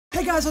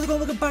Hey guys, how's it going?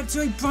 Welcome back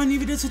to a brand new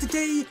video. So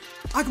today,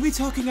 I'm going to be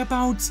talking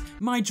about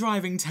my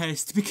driving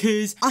test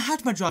because I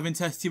had my driving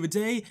test the other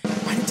day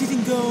and it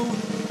didn't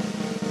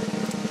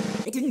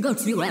go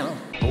too well.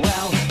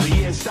 Well, the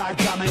years start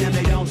coming and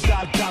they don't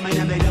stop coming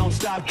and they don't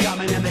stop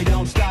coming and they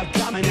don't stop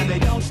coming and they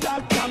don't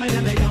stop coming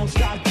and they don't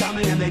stop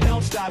coming and they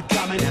don't stop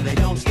coming and they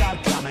don't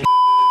stop coming.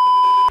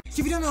 So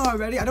if you don't know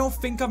already, I don't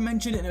think I've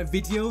mentioned it in a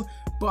video,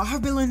 but I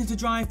have been learning to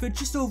drive for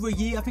just over a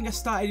year. I think I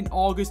started in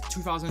August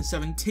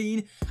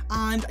 2017,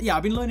 and yeah,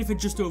 I've been learning for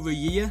just over a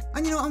year.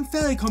 And you know, I'm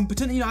fairly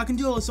competent. You know, I can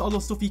do all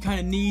the stuff you kind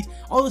of need,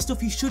 all the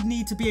stuff you should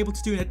need to be able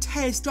to do in a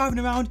test. Driving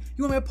around,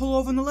 you want me to pull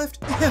over on the left?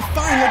 Yeah,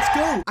 fine, let's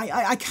go.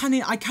 I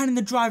can in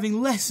the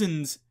driving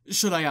lessons,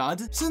 should I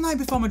add. So the night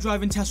before my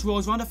driving test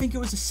rolls around, I think it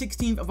was the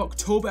 16th of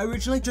October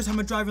originally, just had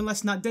my driving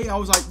lesson that day. I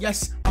was like,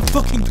 yes, I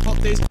fucking got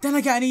this. Then I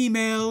get an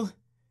email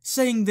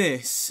saying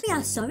this. We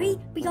are sorry,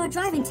 but your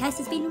driving test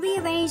has been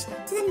rearranged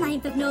to the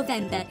 9th of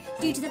November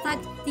due to the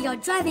fact that your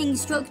driving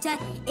instructor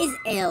is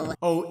ill.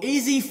 Oh,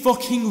 is he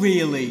fucking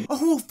really? Oh,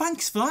 well,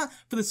 thanks for that.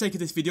 For the sake of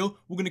this video,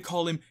 we're going to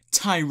call him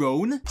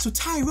Tyrone. So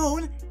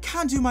Tyrone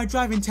can't do my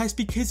driving test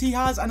because he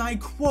has, and I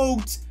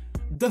quote,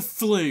 the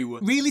flu.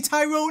 Really,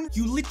 Tyrone?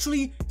 You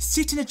literally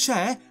sit in a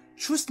chair,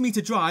 trust me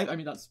to drive. I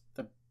mean, that's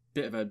a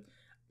bit of a...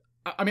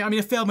 I mean, I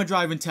failed my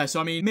driving test,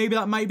 so I mean, maybe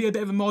that might be a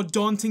bit of a more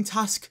daunting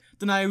task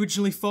than I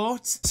originally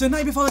thought. So the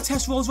night before the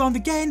test rolls around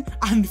again,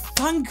 and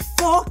thank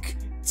fuck,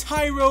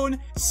 Tyrone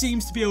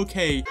seems to be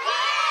okay.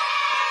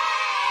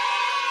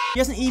 He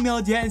hasn't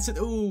emailed yet and said,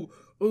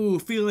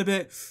 feeling a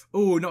bit,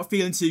 not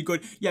feeling too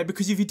good. Yeah,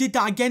 because if you did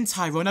that again,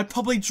 Tyrone, I'd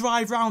probably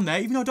drive around there,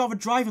 even though I don't have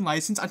a driving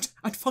license, I'd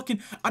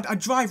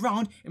drive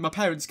round in my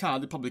parents' car,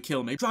 they'd probably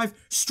kill me, drive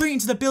straight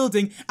into the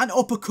building and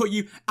uppercut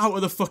you out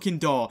of the fucking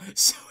door.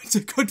 So it's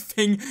a good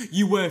thing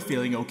you were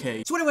feeling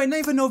okay. So anyway,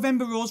 9th of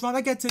November rolls around,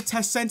 I get to the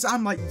test centre,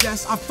 I'm like,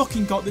 yes, I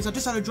fucking got this. I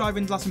just had a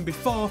driving lesson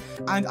before,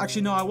 and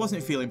actually no, I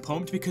wasn't feeling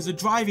pumped because the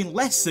driving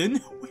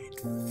lesson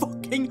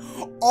fucking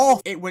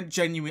off. It went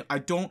genuine. I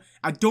don't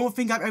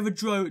think I've ever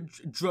drove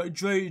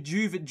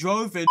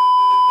it.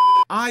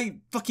 I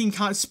fucking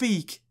can't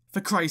speak, for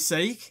Christ's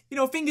sake. You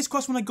know, fingers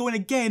crossed when I go in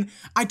again,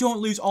 I don't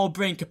lose all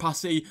brain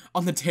capacity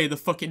on the day of the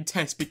fucking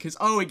test because,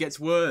 it gets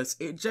worse.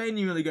 It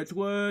genuinely gets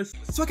worse.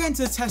 So I get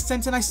into the test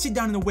centre and I sit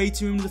down in the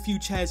waiting room with a few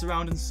chairs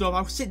around and stuff.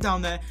 I sit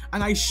down there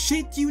and I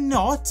shit you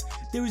not,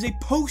 there is a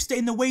poster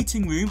in the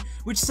waiting room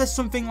which says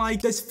something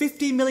like, there's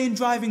 50 million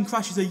driving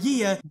crashes a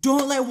year,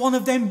 don't let one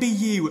of them be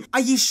you. Are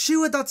you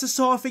sure that's the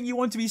sort of thing you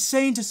want to be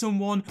saying to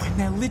someone when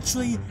they're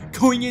literally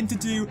going in to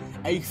do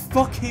a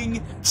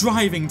fucking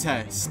driving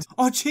test?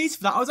 Oh jeez,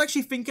 for that, I was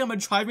actually thinking on a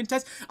driving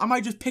test, I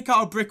might just pick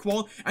out a brick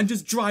wall and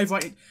just drive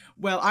right in.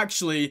 Well,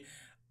 actually,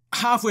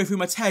 halfway through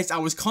my test, I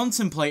was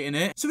contemplating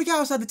it. So we get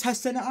outside the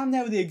test centre, I'm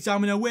there with the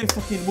examiner, we're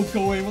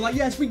going, we're like,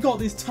 yes, we got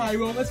this,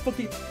 Tyrone, let's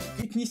fucking...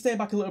 Can you stay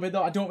back a little bit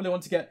though? I don't really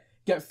want to get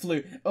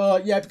flu.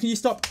 Yeah, can you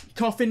stop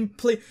coughing,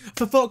 please?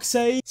 For fuck's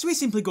sake. So he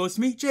simply goes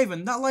to me,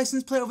 Javen, that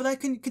license plate over there,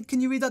 can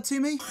you read that to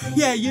me?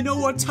 Yeah, you know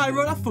what,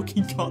 Tyrone, I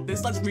fucking got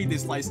this. Let's read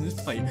this license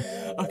plate.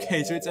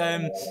 Okay, so it's,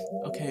 I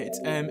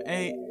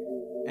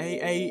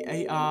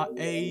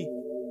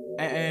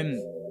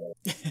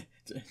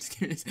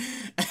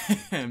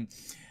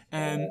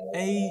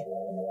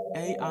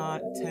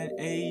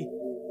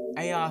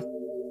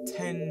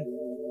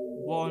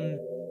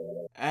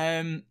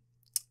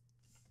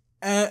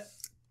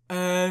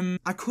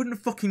couldn't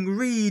fucking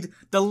read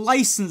the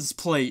license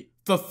plate.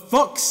 For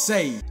fuck's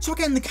sake. So I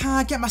get in the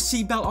car, get my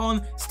seatbelt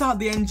on, start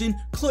the engine,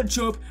 clutch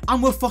up,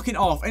 and we're fucking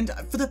off. And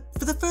for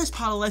the first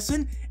part of the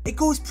lesson, it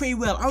goes pretty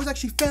well. I was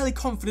actually fairly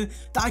confident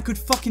that I could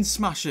fucking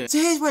smash it. So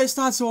here's where it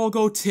starts to all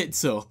go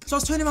tits up. So I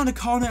was turning around a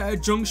corner at a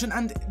junction,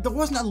 and there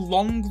wasn't a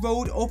long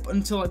road up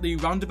until like the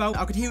roundabout.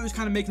 I could hear it was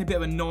kind of making a bit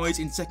of a noise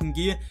in second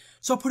gear.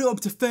 So I put it up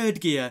to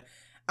third gear,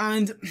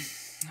 and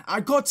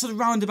I got to the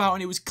roundabout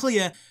and it was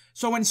clear.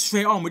 So I went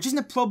straight on, which isn't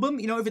a problem,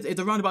 you know, if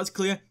the roundabout's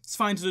clear, it's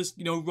fine to just,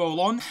 you know, roll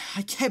on.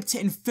 I kept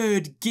it in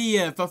third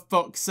gear, for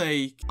fuck's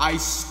sake. I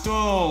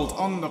stalled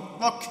on the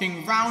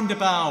fucking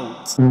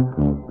roundabout.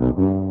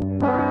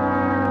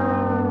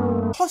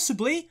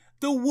 Possibly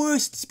the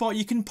worst spot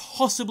you can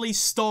possibly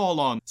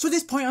stall on. So at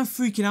this point, I'm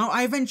freaking out.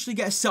 I eventually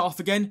get a set off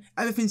again.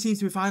 Everything seems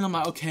to be fine. I'm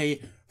like,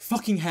 okay,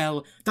 fucking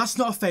hell, that's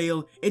not a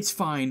fail, it's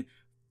fine.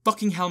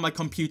 Fucking hell, my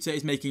computer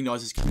is making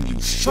noises. Can you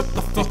shut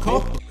the fuck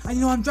up? And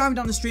you know, I'm driving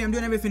down the street, I'm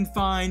doing everything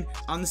fine.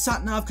 And the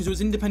sat-nav, because it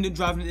was independent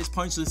driving at this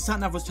point, so the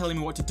sat-nav was telling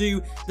me what to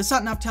do. The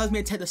sat-nav tells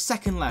me to take the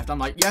second left. I'm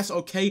like, yes,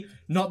 okay,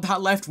 not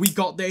that left, we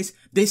got this.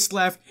 This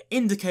left,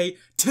 indicate,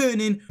 turn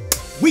in,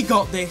 we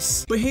got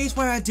this. But here's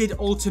where I did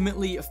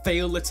ultimately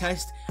fail the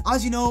test.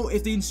 As you know,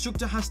 if the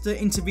instructor has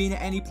to intervene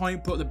at any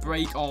point, put the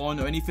brake on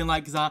or anything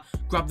like that,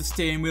 grab the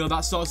steering wheel,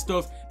 that sort of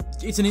stuff,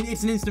 it's an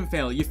instant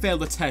fail. You fail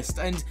the test.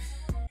 And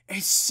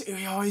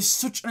It's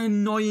such an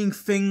annoying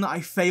thing that I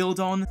failed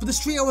on. For the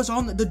street I was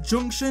on, the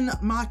junction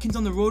markings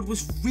on the road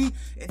was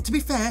to be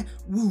fair,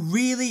 were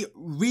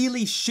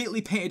really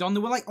shittily painted on. They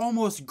were like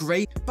almost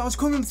grey. But I was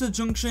coming to the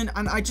junction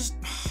and I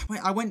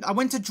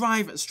went to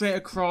drive straight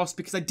across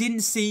because I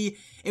didn't see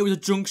it was a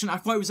junction. I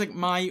thought it was like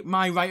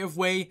my right of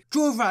way.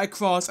 Drove right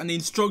across and the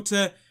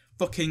instructor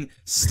fucking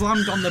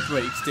slammed on the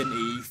brakes, didn't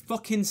he?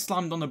 Fucking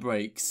slammed on the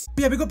brakes.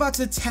 But yeah, we got back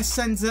to the test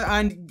centre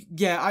and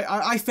yeah,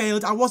 I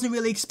failed. I wasn't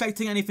really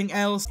expecting anything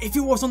else. If it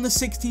was on the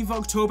 16th of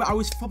October, I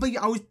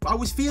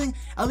was feeling,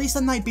 at least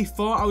the night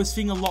before, I was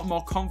feeling a lot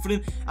more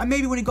confident. And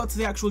maybe when it got to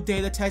the actual day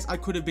of the test, I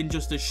could have been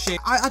just as shit.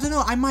 I don't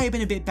know, I might have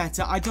been a bit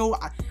better. I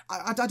don't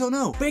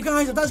know. But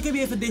guys, that's gonna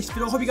be it for this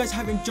video. I hope you guys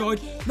have enjoyed.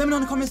 Let me know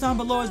in the comments down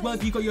below as well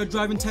if you got your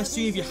driving test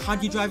soon, if you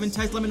had your driving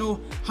test. Let me know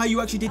how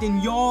you actually did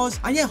in yours.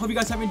 And yeah, hope you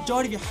guys have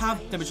enjoyed. If you have,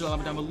 then make sure to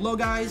leave down below,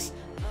 guys.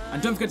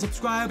 And don't forget to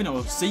subscribe, and I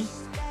will see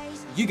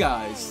you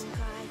guys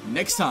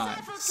next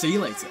time. See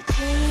you later.